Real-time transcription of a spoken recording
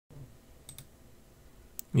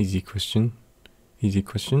Easy question. Easy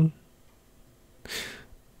question.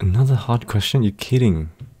 Another hard question? You're kidding.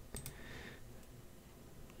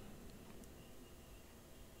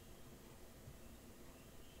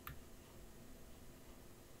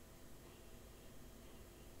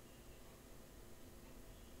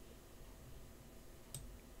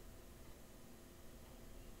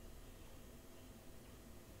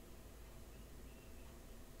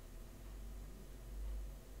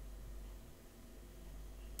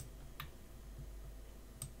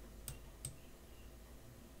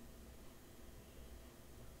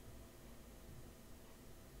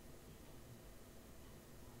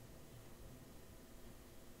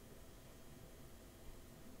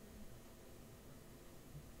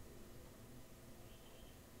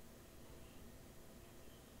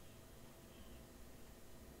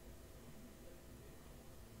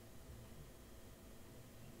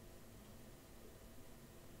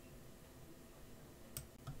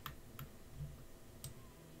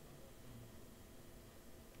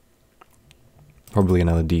 Probably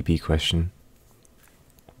another DP question.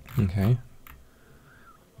 Okay.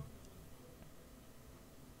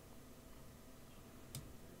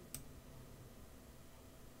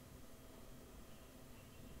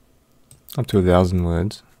 Up to 1,000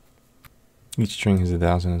 words. Each string has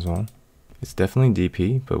 1,000 as well. It's definitely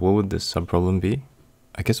DP, but what would this subproblem be?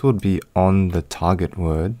 I guess it would be on the target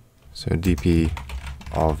word. So DP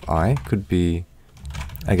of I could be,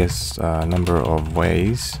 I guess, a number of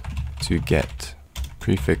ways to get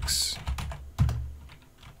prefix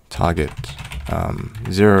target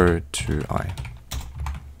 0 to I.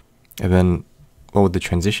 And then what would the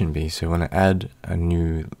transition be? So when I add a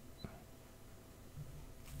new...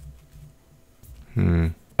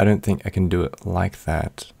 I don't think I can do it like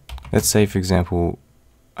that. Let's say, for example,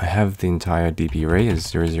 I have the entire DP array as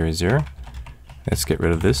 0, 0, 0. Let's get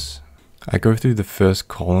rid of this. I go through the first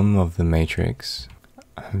column of the matrix.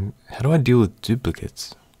 How do I deal with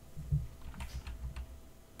duplicates?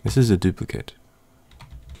 This is a duplicate.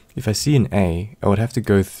 If I see an A, I would have to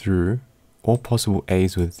go through all possible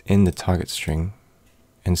A's within the target string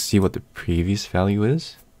and see what the previous value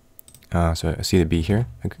is. So I see the B here.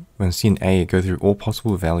 When I see an A, I go through all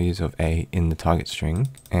possible values of A in the target string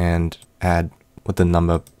and add what the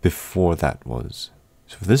number before that was.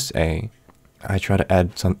 So for this A, I try to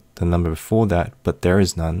add the number before that, but there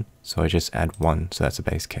is none, so I just add 1, so that's a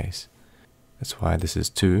base case. That's why this is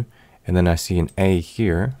 2. And then I see an A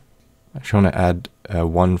here. I'm trying to add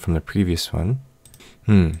 1 from the previous one.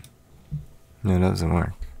 No, that doesn't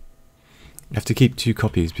work. I have to keep 2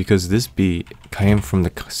 copies because this B came from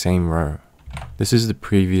the same row. This is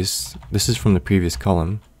from the previous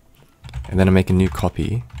column, and then I make a new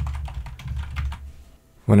copy.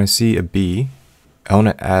 When I see a B, I want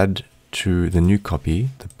to add to the new copy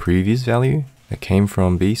the previous value that came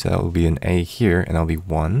from B, so that will be an A here, and that'll be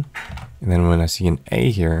 1. And then when I see an A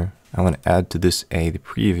here, I want to add to this A the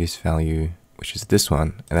previous value, which is this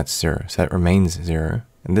one, and that's 0, so that remains 0.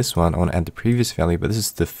 And this one, I want to add the previous value, but this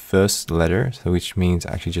is the first letter, so which means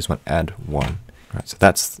I actually just want to add 1. Right,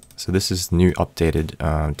 so this is new updated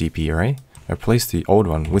DP array. I replace the old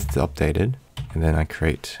one with the updated, and then I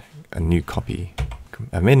create a new copy.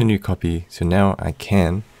 I've made a new copy, so now I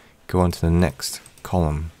can go on to the next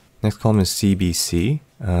column. Next column is CBC.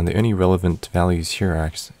 The only relevant values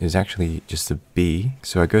here is actually just a B.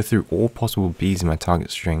 So I go through all possible B's in my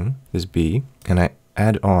target string, this B, and I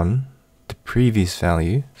add on the previous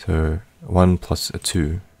value. So 1 plus a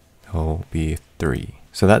 2 will be 3.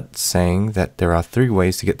 So that's saying that there are 3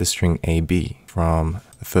 ways to get the string AB from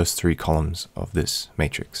the first 3 columns of this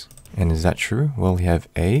matrix. And is that true? Well, you have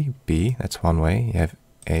A, B, that's 1 way. You have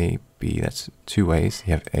A, B, that's 2 ways.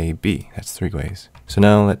 You have A, B, that's 3 ways. So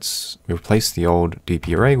now let's replace the old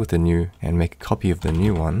DP array with the new and make a copy of the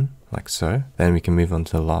new one, like so. Then we can move on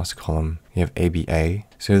to the last column. You have ABA.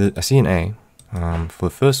 So I see an A. For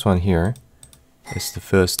the first one here, it's the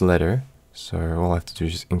first letter. So all I have to do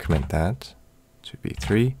is just increment that to be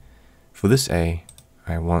 3. For this A,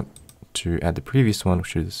 I want to add the previous one,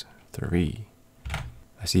 which is 3.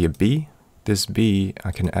 I see a B. This B,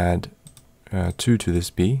 I can add 2 to this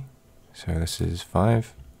B. So this is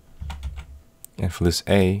 5. And for this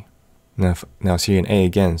A, now I see an A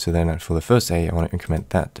again, so then for the first A, I want to increment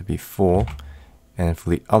that to be 4. And for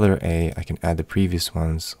the other A, I can add the previous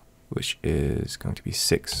ones, which is going to be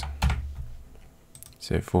 6.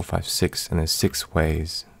 So 4, 5, 6, and there's 6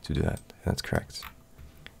 ways to do that. That's correct.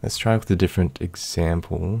 Let's try with a different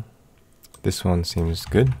example. This one seems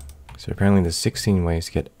good. So apparently there's 16 ways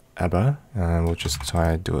to get ABBA, and we'll just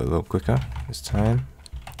try to do it a little quicker this time.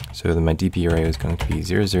 So my DP array is going to be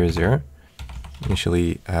 0, 0, 0.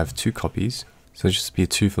 Initially, I have 2 copies. So it'll just be a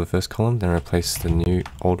 2 for the first column, then replace the new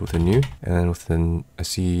old with a new, and then with the, I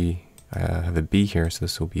see I have a B here, so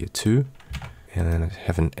this will be a 2, and then I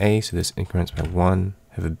have an A, so this increments by 1,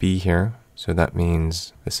 I have a B here, so that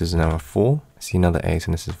means this is now a 4, I see another A,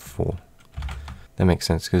 so this is 4. That makes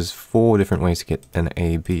sense, because 4 different ways to get an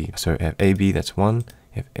AB. So you have AB, that's 1, you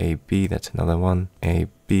have AB, that's another 1,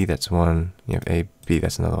 AB, that's 1, you have AB,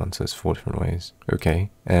 that's another 1, so it's 4 different ways. Okay,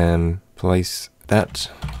 and place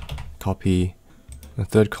that, copy the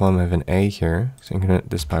third column. I have an A here, so increment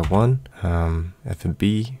this by 1, I have a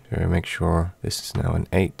B, so make sure this is now an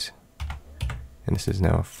 8, and this is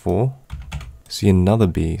now a 4. See another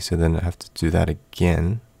B, so then I have to do that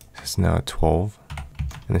again. This is now a 12,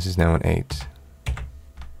 and this is now an 8.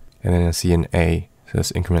 And then I see an A, so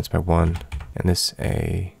this increments by 1, and this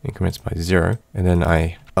A increments by 0. And then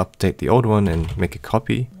I update the old one and make a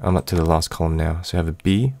copy. I'm up to the last column now. So I have a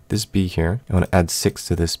B, this B here. I want to add 6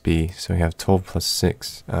 to this B, so we have 12 plus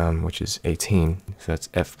 6, which is 18. So that's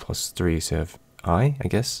F plus 3, so I have I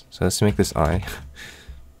guess. So let's make this I.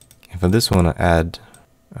 And for this one, I add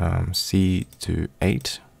C to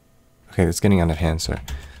 8. Okay, that's getting out of hand, so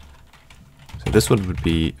this one would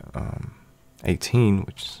be 18,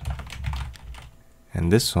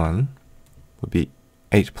 and this one would be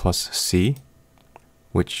 8 plus C,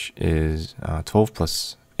 which is 12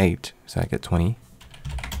 plus 8, so I get 20.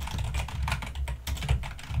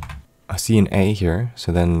 I see an A here,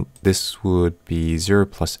 so then this would be 0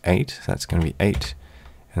 plus 8, so that's going to be 8,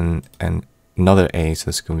 and another A, so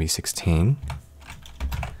this is going to be 16.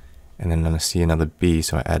 And then I see another B,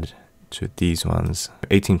 so I add to these ones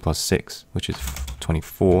 18 plus 6, which is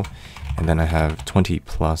 24. And then I have 20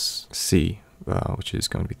 plus C, which is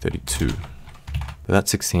going to be 32. But that's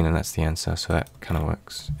 16, and that's the answer, so that kind of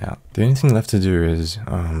works out. The only thing left to do is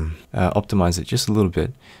optimize it just a little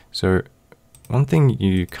bit. So one thing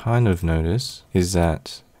you kind of notice is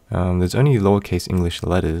that there's only lowercase English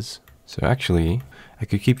letters. So actually, I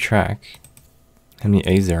could keep track how many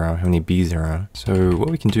A's there are, how many B's there are. So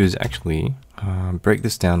what we can do is actually break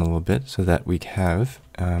this down a little bit so that we have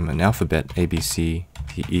an alphabet, A, B, C,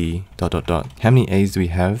 D, E, dot, dot, dot. How many A's do we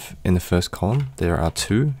have in the first column? There are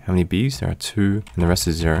 2. How many B's? There are 2, and the rest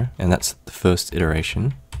is 0. And that's the first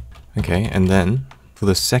iteration. Okay, and then for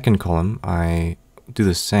the second column, I do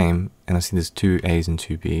the same, and I see there's 2 A's and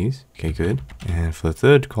 2 B's. Okay, good. And for the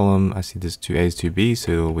third column, I see there's 2 A's, 2 B's,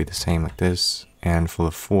 so it'll be the same like this. And for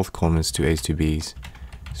the fourth column, is 2 A's, 2 B's.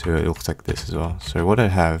 So it looks like this as well. So what I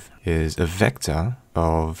have is a vector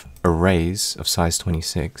of arrays of size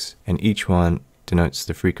 26, and each one denotes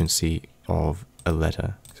the frequency of a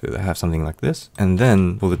letter. So I have something like this. And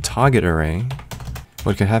then for the target array,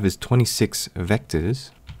 what I could have is 26 vectors,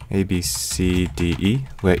 A, B, C, D, E,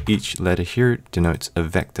 where each letter here denotes a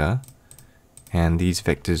vector. And these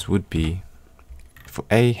vectors would be, for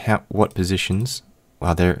A, what positions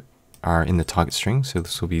while there are in the target string. So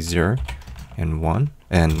this will be 0 and 1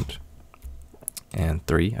 and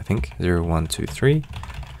 3, I think. 0, 1, 2, 3.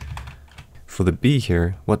 For the B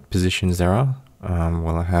here, what positions there are?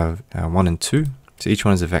 Well, I have 1 and 2. So each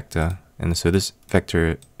one is a vector. And so this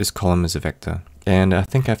vector, this column is a vector. And I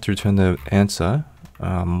think I have to return the answer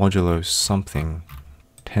modulo something.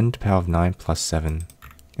 10 to the power of 9 plus 7.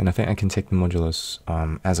 And I think I can take the modulus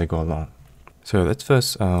as I go along. So let's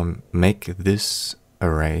first make this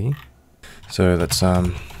array. So let's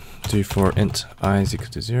do for int I is equal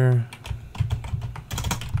to 0,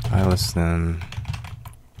 I less than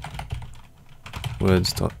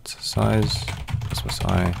words dot size plus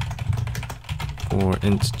I. For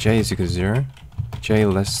int j is equal to 0, j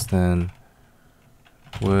less than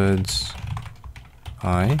words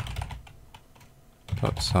I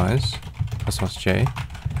dot size plus j.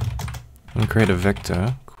 I'm going to create a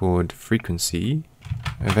vector called frequency,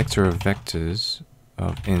 a vector of vectors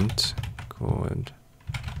of int called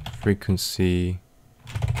frequency.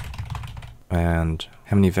 And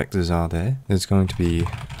how many vectors are there? There's going to be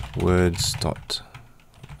words dot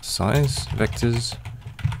size vectors.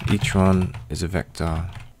 Each one is a vector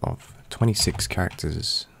of 26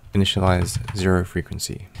 characters. Initialize 0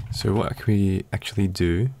 frequency. So what we actually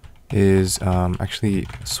do is actually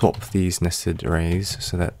swap these nested arrays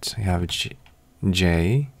so that we have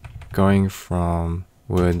j going from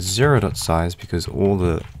word 0.size because all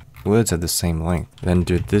the words are the same length. Then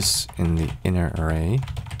do this in the inner array.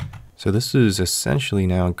 So this is essentially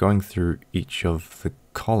now going through each of the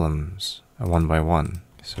columns one by one.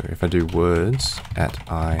 So if I do words at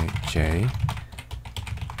ij,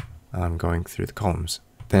 I'm going through the columns.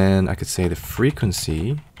 Then I could say the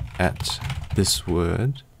frequency at this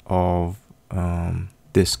word of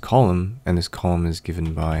this column, and this column is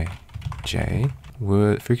given by j,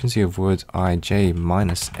 frequency of words ij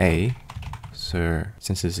minus a. So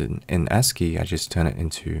since it's in ASCII, I just turn it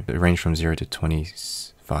into the range from 0 to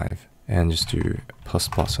 25 and just do plus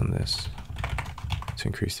plus on this to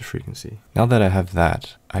increase the frequency. Now that I have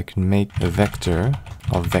that, I can make a vector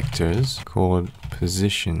of vectors called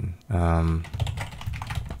position. How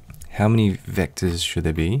many vectors should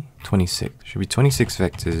there be? 26. Should be 26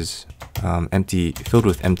 vectors, filled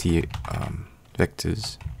with empty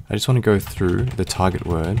vectors. I just want to go through the target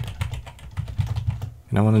word,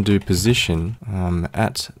 and I want to do position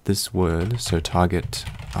at this word. So target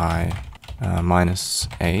I minus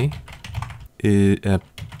a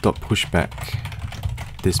dot pushback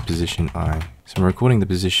this position I. So I'm recording the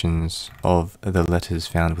positions of the letters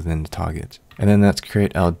found within the target, and then let's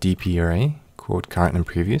create our DP array called current and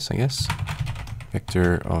previous, I guess.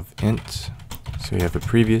 Vector of int. So you have a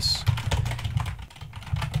previous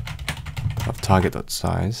of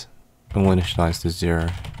target.size. And we'll initialize to 0,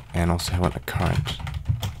 and also have a current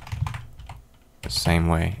the same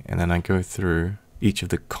way. And then I go through each of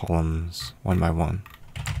the columns one by one.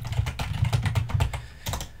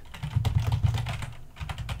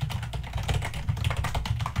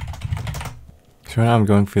 So right now I'm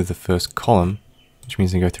going through the first column, which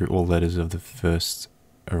means I go through all letters of the first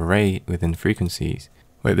array within frequencies.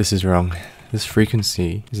 Wait, this is wrong. This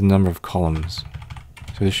frequency is the number of columns.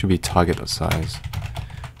 So this should be target.size.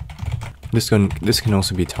 This can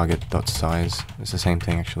also be target.size. It's the same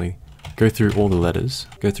thing actually. Go through all the letters,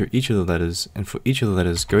 go through each of the letters, and for each of the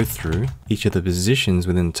letters, go through each of the positions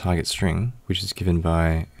within the target string, which is given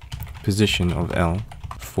by position of L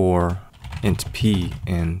for int p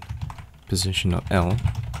and position of L.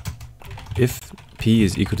 If p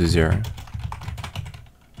is equal to 0,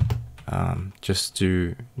 just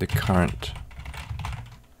do the current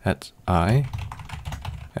at I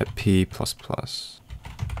at p plus plus.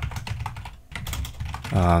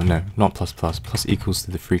 No, not plus plus. Plus equals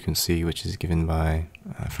to the frequency, which is given by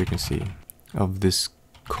frequency of this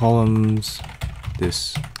column's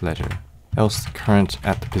this letter. Else the current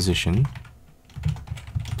at the position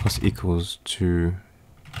plus equals to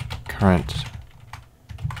current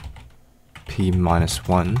p minus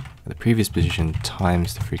 1 at the previous position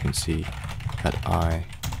times the frequency at I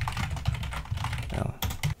L.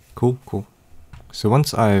 Cool, cool. So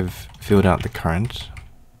once I've filled out the current,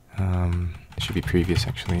 it should be previous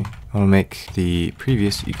actually, I'll make the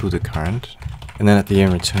previous equal to current, and then at the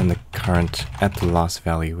end return the current at the last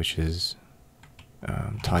value, which is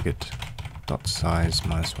target.size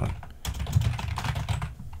minus 1.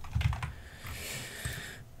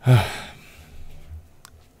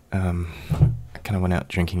 I kind of went out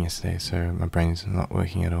drinking yesterday, so my brain's not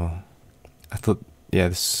working at all. I thought, yeah,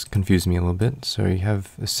 this confused me a little bit. So you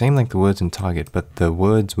have the same length of words in target, but the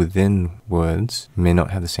words within words may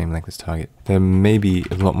not have the same length as target. There may be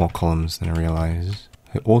a lot more columns than I realize.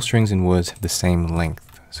 All strings in words have the same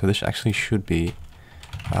length. So this actually should be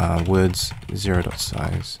words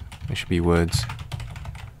 0.size. It should be words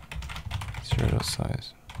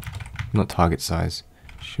 0.size. Not target size.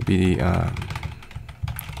 It should be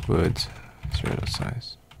words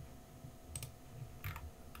 0.size.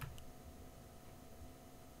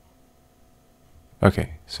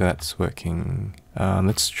 Okay, so that's working.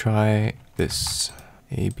 Let's try this.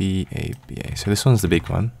 A, B, A, B, A. So this one's the big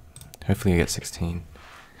one. Hopefully I get 16.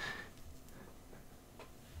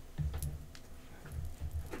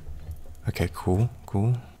 Okay, cool,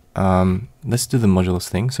 cool. Let's do the modulus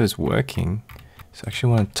thing. So it's working. So I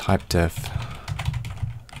actually want to type def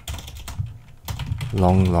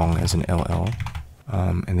long as an LL.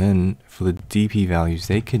 And then for the DP values,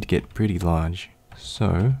 they could get pretty large.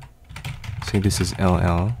 So say this is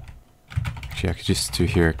LL. Actually, I could just do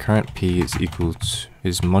here current P is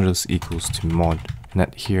modulus equals to mod. And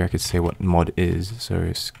that here I could say what mod is. So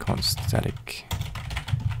it's const static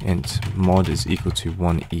int mod is equal to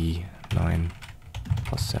 1e9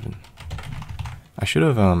 plus 7. I should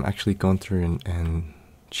have actually gone through and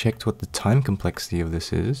checked what the time complexity of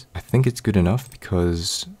this is. I think it's good enough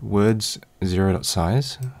because words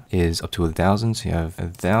 0.size is up to 1,000, so you have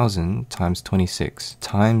 1,000 times 26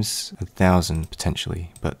 times 1,000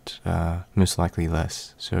 potentially, but most likely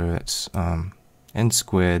less. So that's n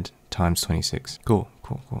squared times 26. Cool,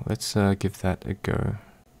 cool, cool. Let's give that a go.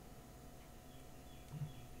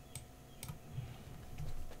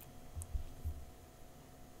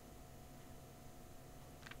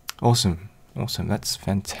 Awesome. Awesome, that's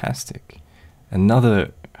fantastic.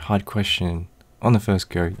 Another hard question on the first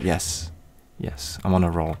go. Yes, yes, I'm on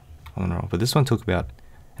a roll. But this one took about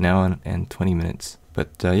an hour and 20 minutes. But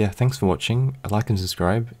yeah, thanks for watching. Like and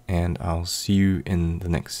subscribe, and I'll see you in the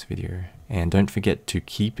next video. And don't forget to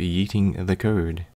keep yeeting the code.